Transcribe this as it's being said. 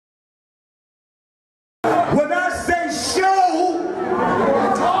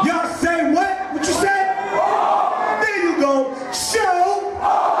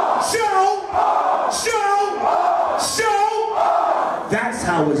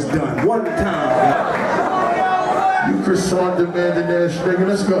was done. One time. You croissant demanding ass nigga,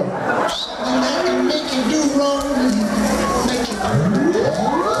 let's go. Make you do wrong. Make you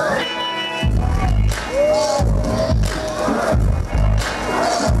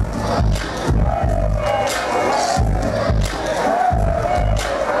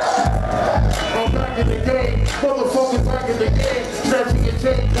back in the game, motherfuckers back in the game. Snatching your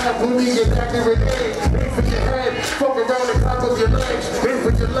chain, not believe your accurate aim. Aim for your head, fuck around the top of your legs. Aim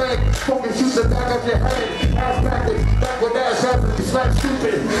for your leg, fucking shoot the back of your head. Ass backwards, backward ass backwards, slap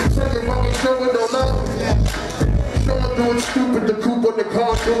stupid. Say you fucking showing no love. Showing doing stupid, the coupe on the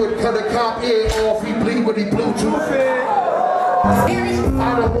car do it. Cut a cop ear off, he bleed when he Bluetooth. I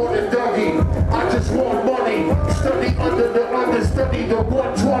don't want a doggy, I just want money. Study under the understudy, the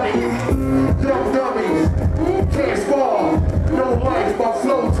 120. Dumb dummies, can't spar. No life, my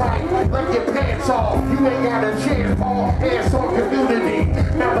flow tight, like your pants off. You ain't got a chance, Paul. Ass on community.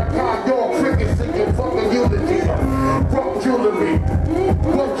 Now the car, your cricket singing fucking unity. Broke jewelry,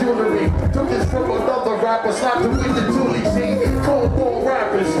 broke jewelry. Took this from another rapper, slapped him with the Julie C. Cold ball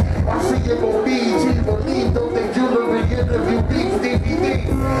rappers, I see him on BG. Believe, don't they jewelry interview beef DVD.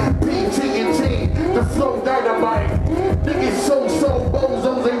 BG and T, the flow dynamite. Niggas so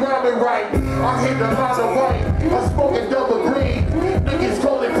bozos, they rhyming right. I hit a lot of white, I'm smoking double green. Niggas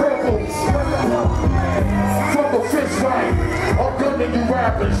call it purple. From a fist fight, I'm gunning you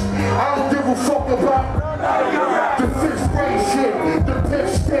rappers. I don't give a fuck about the fifth grade shit. The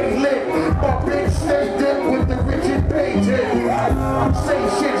bitch stay lit. My bitch stay dead with the Richard Payton. Say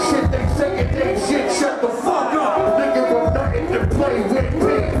shit, they say it ain't shit. Shut the fuck up. Nigga, I'm nothing to play with,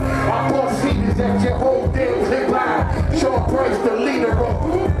 bitch. I bust heaters at your whole damn clip line. Sean Price, the leader of.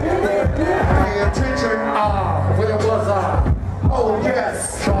 Pay attention. Where was I? Oh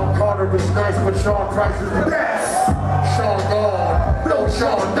yes. Sean Carter is nice, but Sean Price is the best. Sean Dawn, no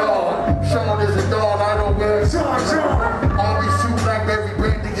Sean Dawn. Sean is a dawn, I don't wear Sean. All these shoe blackberry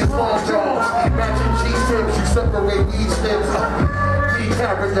branding is long jaws. Matching G-strips, you separate weed stems.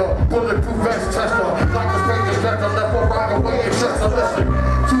 Carrier, bulletproof vest tester. Like a straight injector, left or right away and just a listen.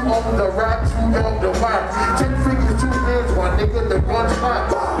 Too old to rap, too young to whack. 10 fingers, 2 hands, one nigga that runs hot.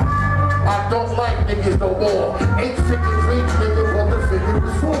 I don't like niggas no more. 8-figure dreams, nigga, what the figure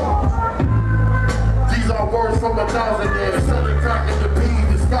is for. These are words from 1,000 years. Selling crack in the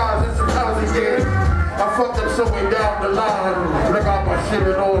peas, disguised in some housing years. I fucked up somewhere down the line. But I got my shit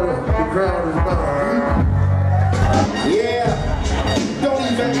in order. The ground is mine. Yeah. Don't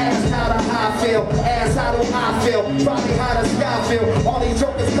even ask how the high feel, ask how do I feel, probably how the sky feel. All these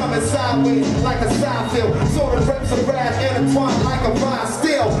jokers coming sideways like a side field. Sort of reps of rap intertwined like a rhyme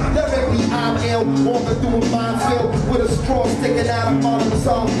still. Lyrically I'm ill, walking through a minefield with a straw sticking out of my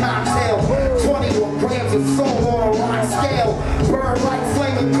tongue cocktail. 21 grams of soul on a rock scale, burn like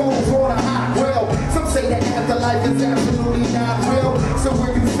flaming coals on a hot grill. Some say that afterlife is absolutely not real, so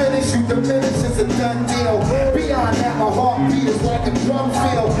when you finish, you diminish, it's a done deal. Beyond that, my heartbeat is like a drum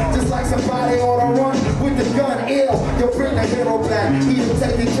fill, just like somebody on a run with the gun ill. You'll bring the hero back, he'll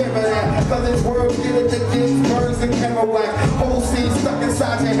take the care of that, cause this world get it, the kids, burns and camera whack. Whole scene stuck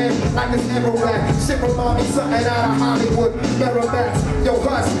inside your head like it's ever rack. Shit remind me something out of Hollywood, Miramax. Yo,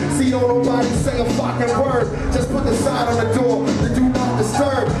 hush, see don't nobody say a fucking word, just put the sign on the door, to do not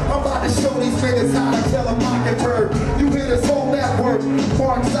disturb. I'm about to show these niggas how to tell a mockingbird. You hear this whole network,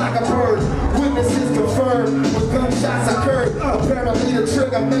 Mark Zuckerberg. Witnesses confirmed when gunshots occurred. Apparently the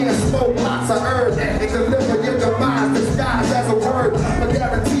trigger man smoked lots of herb and deliver your demise disguised as a word. But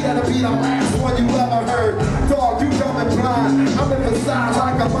guarantee that'll be the last one you ever heard. Dog, you dumb and blind. I'm emphasized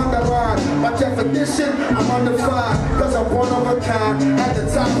like I'm underlined. My definition, I'm undefined, cause I'm one of a kind. At the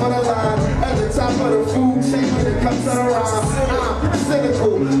top of the line, at the top of the food chain when it comes to the rhyme. I'm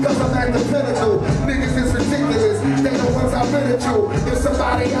cynical, cause I'm at the pinnacle. Niggas is ridiculous, they the ones I ridicule. If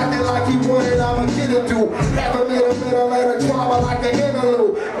somebody acting like he wanted, I'ma get it to. Have a little bit of later drama like an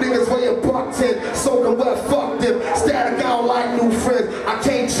interlude. Niggas weighing $110, soaking wet, fuck them. Static, I don't like new friends, I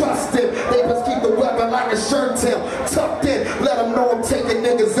can't trust them. They must keep the weapon like a shirt tail, tucked in. Let them know I'm taking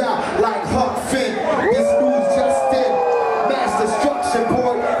niggas out like Huck Finn. This news just in, mass destruction,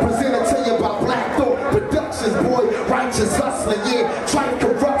 boy. Presented to you by Black Thought Productions, boy. Righteous hustling, yeah, tripe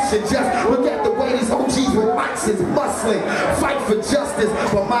corruption. Just look at the way these OGs with mics is bustling. Fight for justice,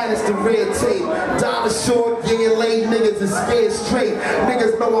 but minus the red tape. Dollar short, yeah, late niggas is scared straight.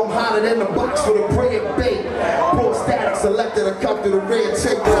 Niggas know I'm hotter than the box for the bread bait. Bro, Statik selected to come through the red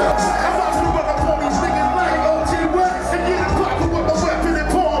tape. I'm about to run up on these niggas like OG West and get a clock with my weapon in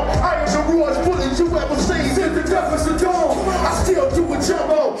palm. I am the rawest bullet you ever seen since the death of Saddam. I still do a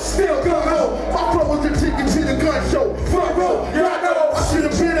jumbo, still gun ho. My flow was the ticket to the gun show. Front row, yeah I know, I should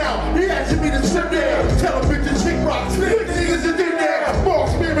have been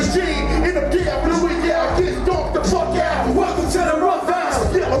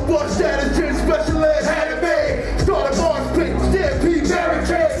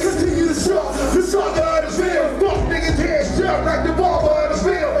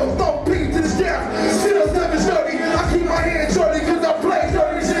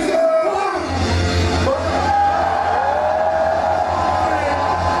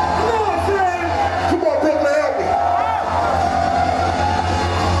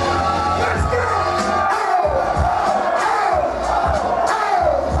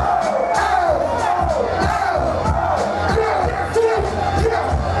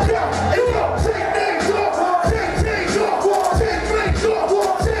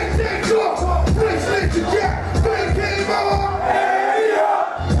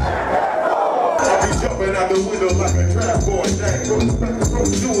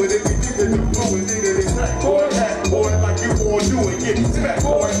Do it if you think that you do it, nigga, it's back, boy, act, boy, like you wanna do it, get smack,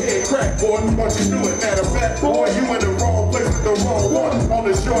 boy, head crack, boy, but you do it, matter of fact, boy, you in the wrong place with the wrong one, on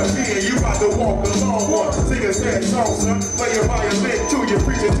the short end, you about to walk the long one, sing a sad song, son, play your violin too, you're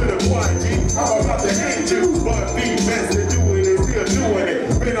preaching to the choir, G, I'm about to hate you, but be best to do it, and still doing it,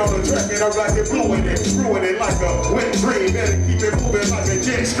 been on the track and I'm like it, blowing it, screwing it like a wet dream, better keep it moving like a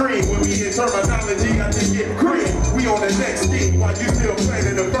jet stream, with me in terminology, I think it green, we on the next scheme, while you still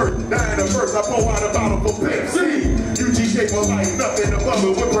playing in the verse, now in the verse, I pour out a bottle for Pepsi. U.G.K for life, nothing above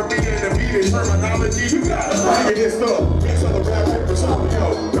it. With me and the beat and terminology, you gotta figure this stuff. Mix on the rap paper,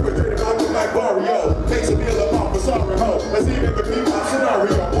 yo. Perpetrated by the like Barrio. Takes a meal of off for sorry ho. Let's see if it can be my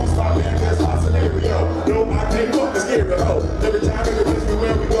scenario. Won't stop, man, that's my scenario. No, I can't fuck the scary ho. Every time it gets me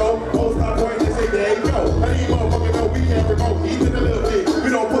where we go. Won't stop pointing and say, there you go. I need motherfuckers know we can't remote. Even a little bit. We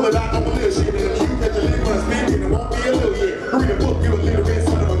don't pull it out on a little shit. And if you catch a little one spin, it won't be a little yet. Read a book, you a little bit,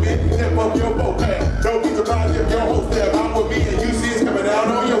 son of a bitch. Step up your boat pack. Don't be surprised if your host step out with me and you see it's coming down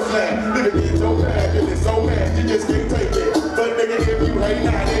on your slab. Nigga get so bad, feeling so mad, you just can't take it. But nigga, if you hate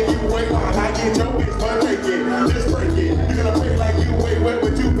not and you wait while I get your bitch, but take it, just break it. You're gonna play like you wait wet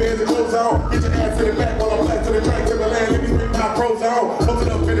with 2 pairs of clothes on. Get your ass to the back while I'm back to the track to the land. Let me bring my pros on. Post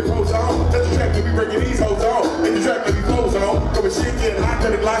it up in the pros on. That's the track that we breaking these hoes on. And the track that we close on. Cause when shit get hot,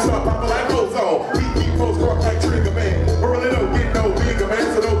 then the glass start popping like clothes on. Keep pros spark like trigger man. Early don't get no bigger man.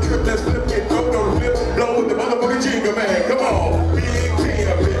 So don't trip, let's flip, get no flip. Blow with the motherfucking jingle man. Come on. Big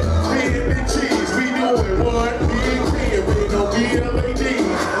pimpin', spin the cheese. We doing what? Big pimpin' on BLAD.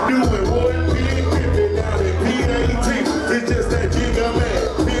 Doing what? Big pimpin' down in PAT. It's just that jingle man.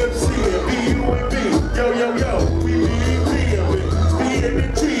 Pimp C and B-U-M-B. Yo, yo, yo. We big pimpin', spin the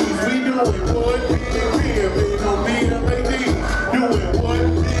cheese. We doing what? Big pimpin' on BLAD. Doing what?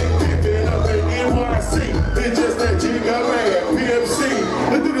 Big pimpin' up in NYC. It's just that jingle man. Pimp C.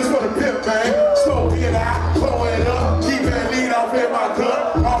 Let's do this for the pimp, man. Smoke it out, blow it up. Keep that lead off in my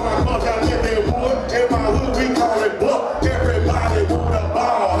cup. All my fuck out in that wood. In my hood, we call it buck. Everybody want a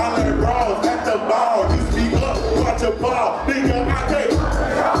ball. Holler brawls at the ball. You speak up, watch a ball. Nigga, I can't.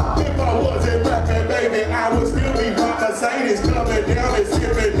 If I wasn't rapping, baby, I would still be Mercedes coming down and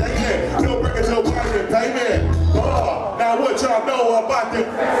skipping daily. No breaking till white and payment. Now what y'all know about the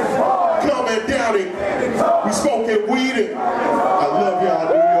coming down it? We smoking weed and I love y'all,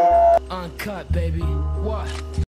 New York. Uncut, baby.